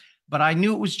Jesus, but I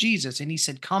knew it was Jesus. And he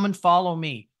said, come and follow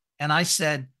me. And I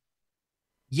said,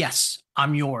 yes,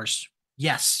 I'm yours.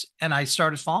 Yes. And I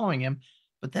started following him.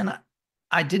 But then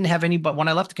I didn't have anybody. When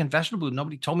I left the confessional booth,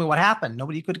 nobody told me what happened.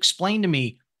 Nobody could explain to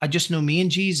me. I just knew me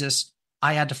and Jesus.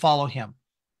 I had to follow him.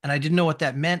 And I didn't know what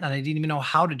that meant. And I didn't even know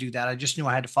how to do that. I just knew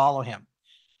I had to follow him.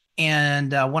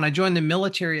 And when I joined the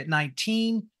military at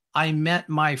 19, I met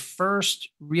my first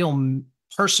real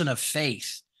person of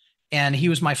faith. And he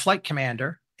was my flight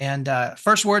commander. And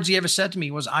first words he ever said to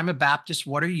me was, I'm a Baptist.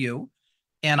 What are you?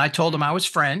 And I told him I was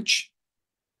French,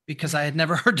 because I had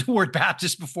never heard the word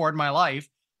Baptist before in my life.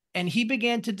 And he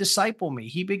began to disciple me.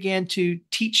 He began to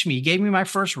teach me. He gave me my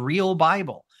first real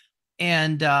Bible.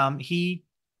 And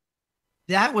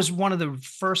that was one of the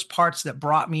first parts that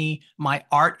brought me my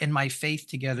art and my faith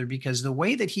together, because the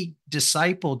way that he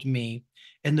discipled me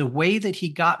and the way that he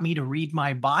got me to read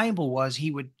my Bible was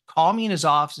he would call me in his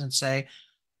office and say,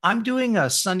 I'm doing a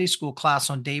Sunday school class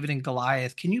on David and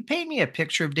Goliath. Can you paint me a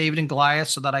picture of David and Goliath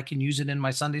so that I can use it in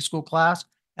my Sunday school class?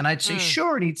 And I'd say,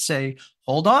 sure. And he'd say,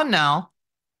 hold on now.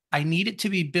 I need it to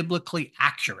be biblically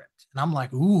accurate. And I'm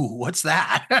like, ooh, what's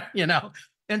that?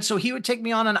 And so he would take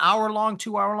me on an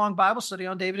 2-hour-long Bible study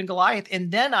on David and Goliath.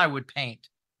 And then I would paint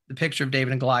the picture of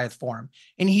David and Goliath for him.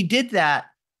 And he did that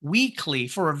weekly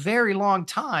for a very long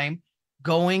time,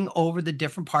 going over the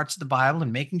different parts of the Bible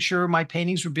and making sure my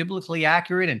paintings were biblically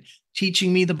accurate and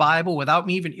teaching me the Bible without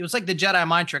me even, it was like the Jedi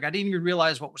mind trick. I didn't even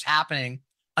realize what was happening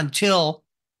until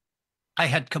I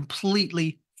had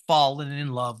completely fallen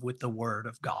in love with the Word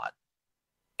of God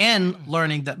and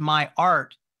learning that my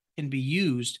art can be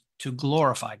used to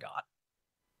glorify God.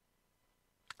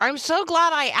 I'm so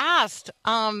glad I asked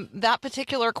that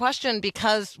particular question,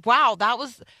 because wow,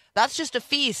 that's just a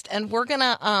feast. And we're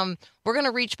gonna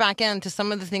reach back into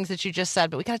some of the things that you just said,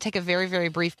 but we got to take a very, very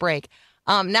brief break.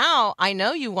 Now I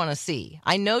know you want to see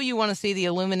the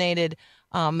Illuminated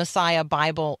Messiah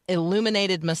Bible,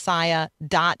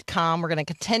 illuminatedmessiah.com. We're going to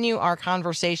continue our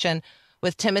conversation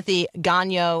with Timothy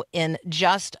Gagnon in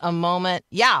just a moment.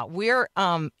 Yeah, we're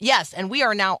yes, and we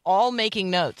are now all making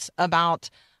notes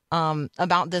about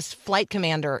this flight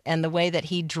commander and the way that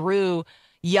he drew,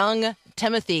 young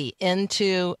Timothy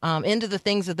into the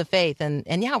things of the faith.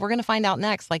 And yeah, we're going to find out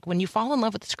next. Like, when you fall in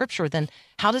love with the Scripture, then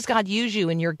how does God use you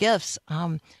and your gifts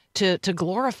to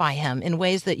glorify Him in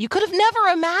ways that you could have never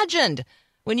imagined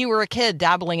when you were a kid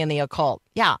dabbling in the occult?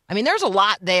 Yeah, I mean, there's a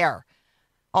lot there.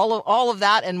 All of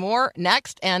that and more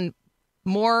next, and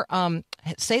more.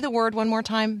 Say the word one more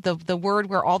time. The word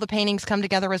where all the paintings come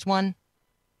together as one.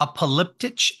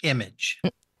 Apocalyptic image.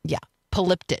 Yeah,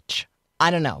 polyptych. I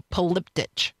don't know,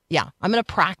 polyptych. Yeah, I'm going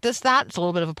to practice that. It's a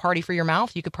little bit of a party for your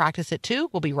mouth. You could practice it too.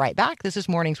 We'll be right back. This is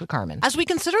Mornings with Carmen. As we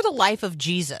consider the life of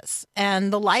Jesus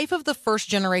and the life of the first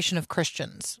generation of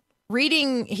Christians,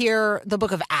 reading here the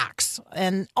book of Acts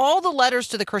and all the letters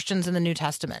to the Christians in the New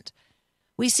Testament,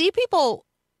 we see people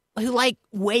who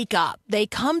wake up. They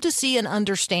come to see and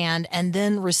understand and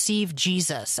then receive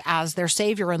Jesus as their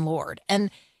Savior and Lord.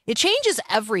 And it changes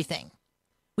everything.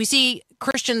 We see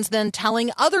Christians then telling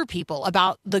other people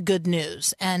about the good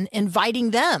news and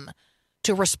inviting them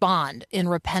to respond in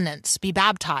repentance, be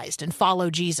baptized, and follow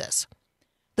Jesus.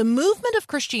 The movement of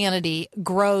Christianity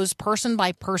grows person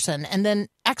by person and then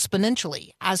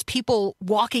exponentially as people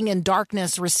walking in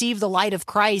darkness receive the light of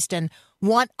Christ and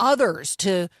want others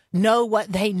to know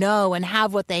what they know and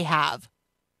have what they have.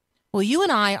 Well, you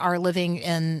and I are living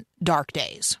in dark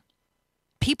days.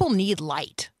 People need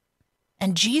light.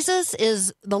 And Jesus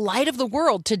is the light of the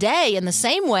world today in the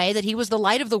same way that he was the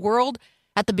light of the world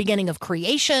at the beginning of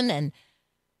creation and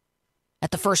at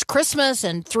the first Christmas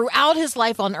and throughout his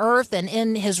life on earth and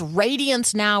in his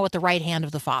radiance now at the right hand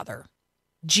of the Father.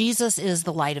 Jesus is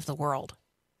the light of the world.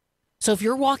 So if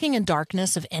you're walking in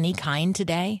darkness of any kind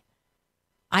today,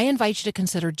 I invite you to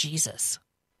consider Jesus.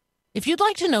 If you'd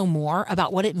like to know more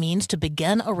about what it means to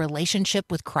begin a relationship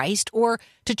with Christ or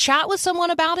to chat with someone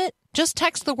about it, just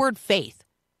text the word faith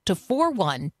to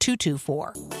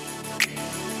 41224.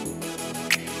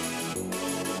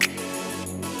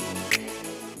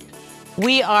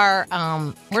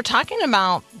 We're talking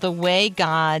about the way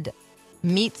God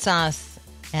meets us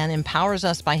and empowers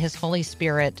us by his Holy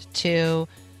Spirit to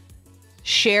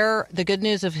share the good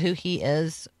news of who he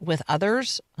is with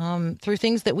others through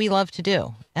things that we love to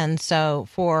do. And so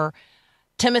for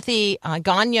Timothy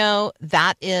Gagnon,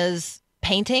 that is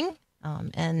painting.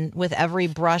 And with every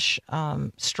brush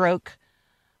stroke,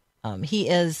 he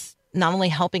is not only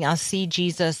helping us see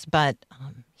Jesus, but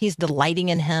he's delighting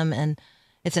in him. And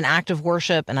it's an act of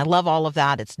worship. And I love all of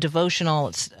that. It's devotional.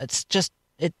 It's just,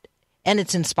 and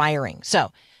it's inspiring.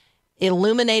 So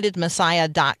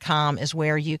illuminatedmessiah.com is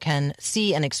where you can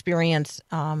see and experience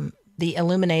the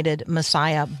Illuminated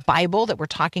Messiah Bible that we're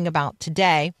talking about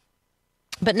today.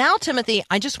 But now, Timothy,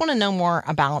 I just want to know more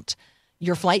about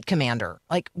your flight commander.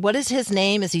 Like, what is his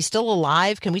name? Is he still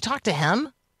alive? Can we talk to him?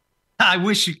 I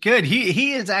wish you could.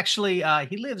 He is actually,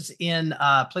 he lives in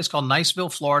a place called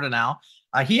Niceville, Florida now.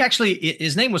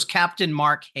 His name was Captain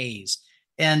Mark Hayes.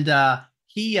 And I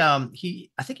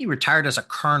think he retired as a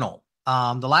colonel.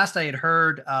 The last I had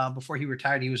heard before he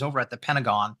retired, he was over at the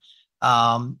Pentagon.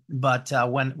 But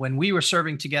when we were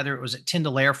serving together, it was at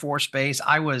Tyndall Air Force Base.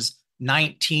 I was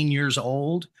 19 years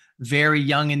old, very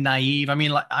young and naive. I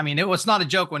mean, it was not a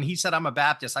joke. When he said I'm a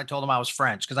Baptist, I told him I was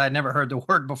French because I had never heard the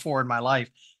word before in my life.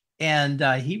 And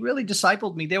he really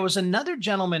discipled me. There was another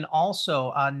gentleman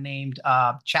also named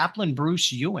Chaplain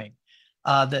Bruce Ewing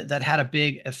that had a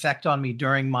big effect on me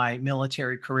during my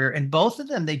military career. And both of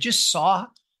them, they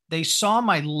saw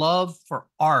my love for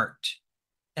art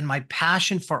and my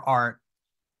passion for art.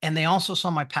 And they also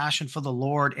saw my passion for the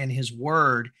Lord and his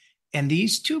word. And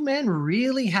these two men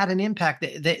really had an impact.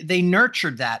 They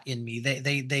nurtured that in me.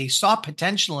 They saw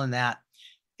potential in that.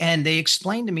 And they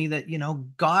explained to me that,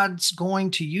 God's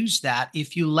going to use that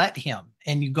if you let him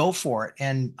and you go for it.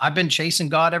 And I've been chasing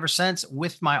God ever since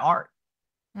with my art.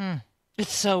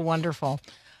 It's so wonderful.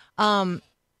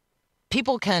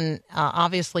 People can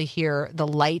obviously hear the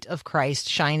light of Christ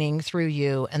shining through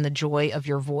you and the joy of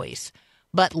your voice.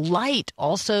 But light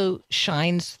also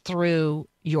shines through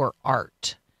your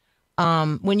art.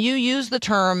 When you use the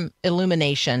term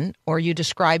illumination or you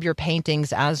describe your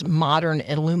paintings as modern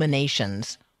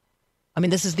illuminations, I mean,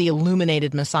 this is the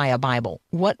Illuminated Messiah Bible.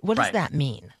 What does that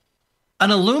mean? An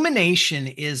illumination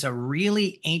is a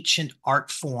really ancient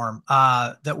art form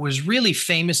that was really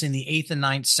famous in the 8th and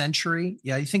 9th century.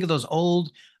 Yeah, you think of those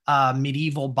old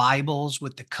medieval Bibles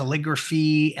with the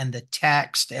calligraphy and the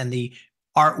text and the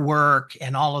artwork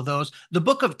and all of those. The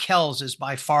Book of Kells is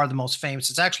by far the most famous.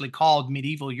 It's actually called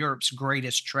Medieval Europe's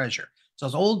Greatest Treasure. So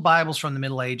those old Bibles from the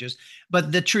Middle Ages.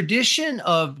 But the tradition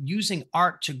of using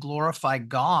art to glorify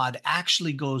God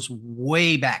actually goes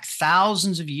way back,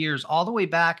 thousands of years, all the way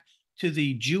back to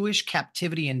the Jewish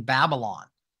captivity in Babylon.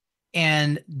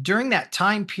 And during that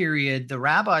time period, the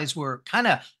rabbis were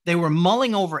they were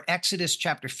mulling over Exodus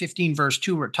chapter 15, verse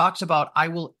 2, where it talks about, I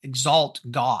will exalt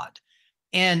God.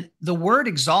 And the word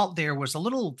exalt there was a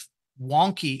little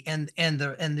wonky. And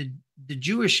the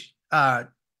Jewish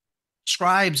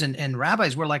scribes and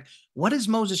rabbis were like, what is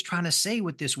Moses trying to say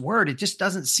with this word? It just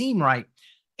doesn't seem right.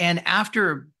 And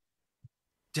after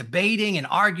debating and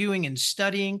arguing and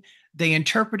studying, they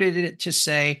interpreted it to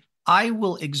say, I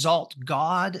will exalt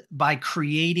God by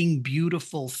creating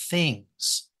beautiful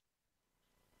things.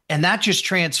 And that just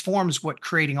transforms what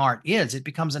creating art is. It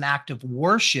becomes an act of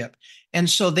worship. And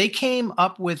so they came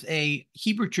up with a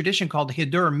Hebrew tradition called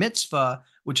Hidur Mitzvah,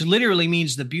 which literally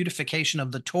means the beautification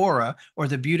of the Torah or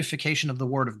the beautification of the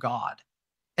Word of God.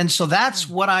 And so that's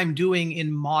what I'm doing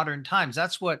in modern times.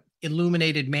 That's what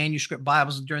illuminated manuscript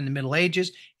Bibles during the Middle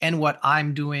Ages and what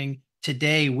I'm doing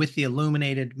today with the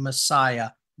illuminated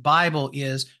Messiah Bible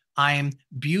is I'm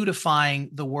beautifying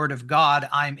the Word of God.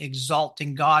 I'm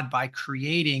exalting God by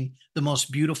creating the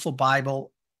most beautiful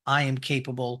Bible I am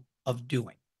capable of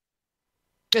doing.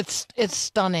 It's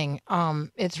stunning.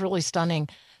 It's really stunning.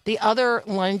 The other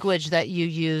language that you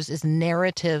use is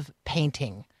narrative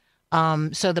painting.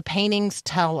 So the paintings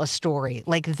tell a story,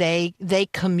 like they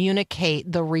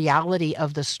communicate the reality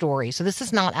of the story. So this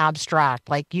is not abstract.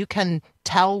 Like you can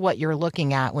tell what you're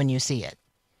looking at when you see it.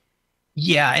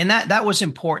 Yeah, and that was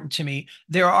important to me.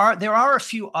 There are a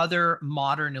few other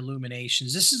modern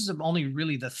illuminations. This is only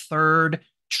really the third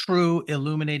true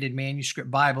illuminated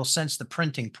manuscript Bible since the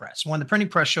printing press. When the printing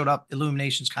press showed up,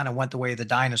 illuminations kind of went the way of the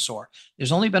dinosaur.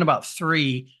 There's only been about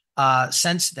three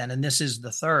since then, and this is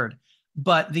the third.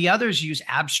 But the others use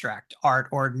abstract art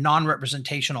or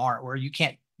non-representational art where you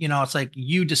can't, it's like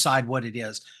you decide what it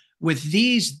is. With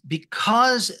these,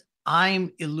 because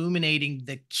I'm illuminating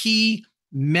the key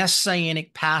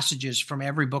messianic passages from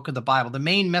every book of the Bible, the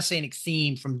main messianic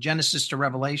theme from Genesis to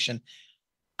Revelation,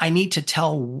 I need to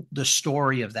tell the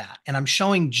story of that. And I'm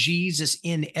showing Jesus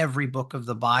in every book of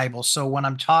the Bible. So when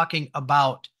I'm talking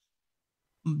about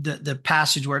the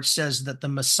passage where it says that the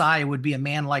Messiah would be a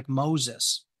man like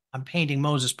Moses, I'm painting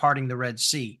Moses parting the Red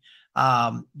Sea.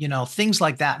 Things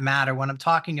like that matter. When I'm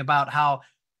talking about how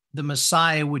the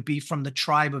Messiah would be from the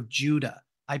tribe of Judah,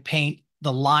 I paint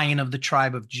the lion of the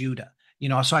tribe of Judah.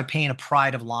 So I paint a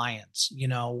pride of lions,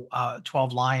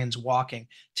 12 lions walking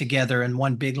together and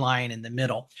one big lion in the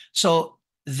middle. So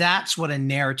that's what a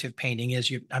narrative painting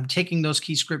is. I'm taking those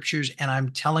key scriptures and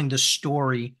I'm telling the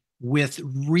story with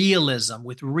realism,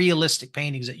 with realistic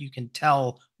paintings that you can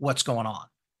tell what's going on.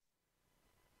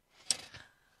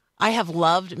 I have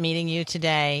loved meeting you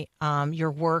today. Your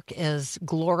work is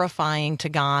glorifying to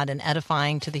God and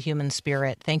edifying to the human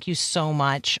spirit. Thank you so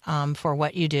much for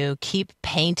what you do. Keep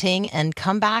painting and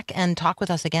come back and talk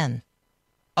with us again.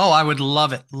 Oh, I would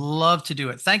love it. Love to do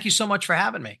it. Thank you so much for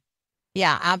having me.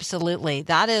 Yeah, absolutely.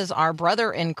 That is our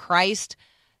brother in Christ,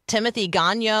 Timothy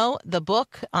Gagnon. The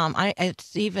book, I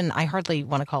hardly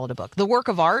want to call it a book. The work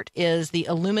of art is the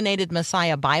Illuminated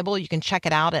Messiah Bible. You can check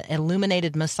it out at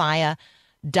illuminatedmessiah.com.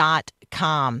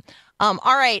 All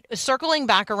right, circling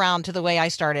back around to the way I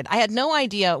started. I had no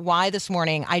idea why this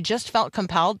morning I just felt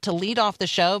compelled to lead off the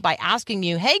show by asking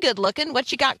you, hey, good looking,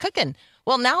 what you got cooking?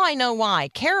 Well, now I know why.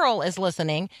 Carol is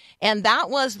listening, and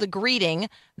that was the greeting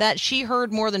that she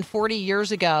heard more than 40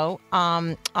 years ago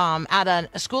at a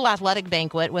school athletic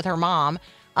banquet with her mom.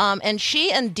 And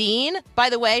she and Dean, by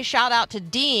the way, shout out to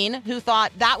Dean, who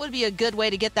thought that would be a good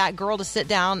way to get that girl to sit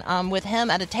down with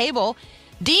him at a table.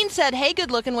 Dean said, hey, good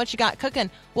looking, what you got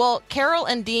cooking? Well, Carol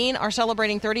and Dean are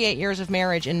celebrating 38 years of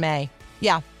marriage in May.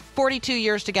 Yeah, 42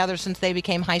 years together since they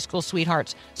became high school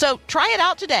sweethearts. So try it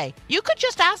out today. You could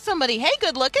just ask somebody, hey,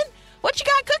 good looking, what you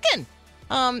got cooking?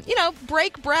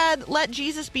 Break bread, let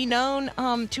Jesus be known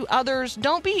to others.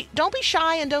 Don't be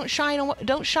shy and don't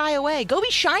shy away. Go be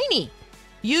shiny.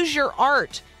 Use your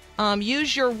art.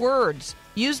 Use your words.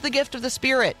 Use the gift of the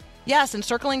Spirit. Yes, and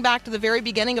circling back to the very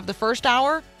beginning of the first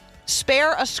hour,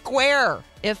 spare a square.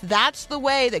 If that's the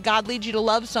way that God leads you to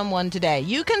love someone today,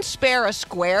 you can spare a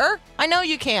square. I know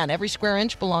you can. Every square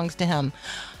inch belongs to Him.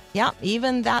 Yeah,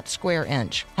 even that square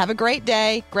inch. Have a great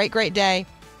day, great day,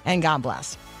 and God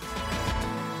bless.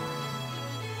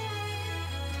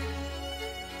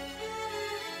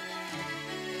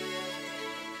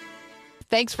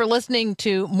 Thanks for listening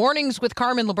to Mornings with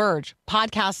Carmen LaBerge.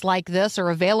 Podcasts like this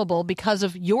are available because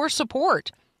of your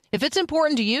support. If it's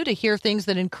important to you to hear things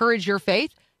that encourage your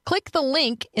faith, click the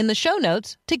link in the show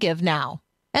notes to give now.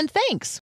 And thanks.